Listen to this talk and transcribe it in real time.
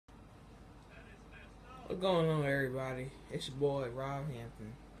What's going on, everybody? It's your boy Rob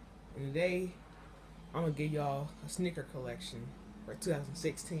Hampton, and today I'm gonna give y'all a sneaker collection for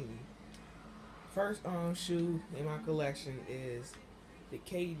 2016. First shoe in my collection is the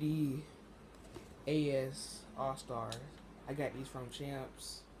KD AS All Stars. I got these from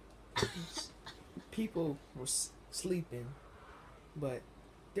Champs. People were sleeping, but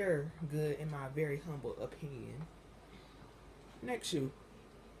they're good in my very humble opinion. Next shoe.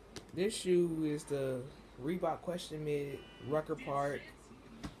 This shoe is the Reebok Question Mid Rucker Park.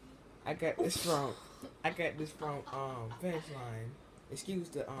 I got this from Finish Line. Excuse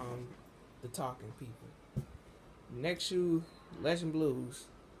the talking people. Next shoe, Legend Blues.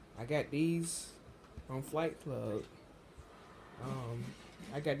 I got these from Flight Club.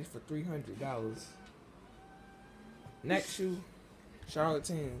 I got these for $300. Next shoe, Charlotte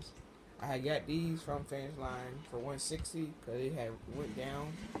Tins. I got these from Finish Line for $160 because it had went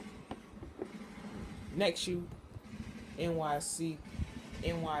down. Next shoe, NYC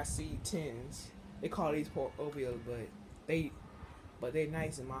 10s. They call these Port Obios, but they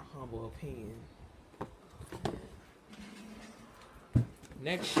nice in my humble opinion.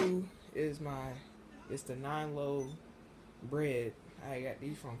 Next shoe is it's the 9 Low Bread. I got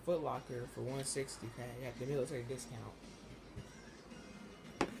these from Foot Locker for $160. I got the military discount.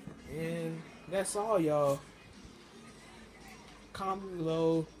 And that's all, y'all. Comment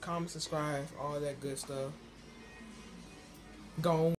below, comment, subscribe, all that good stuff. Gone.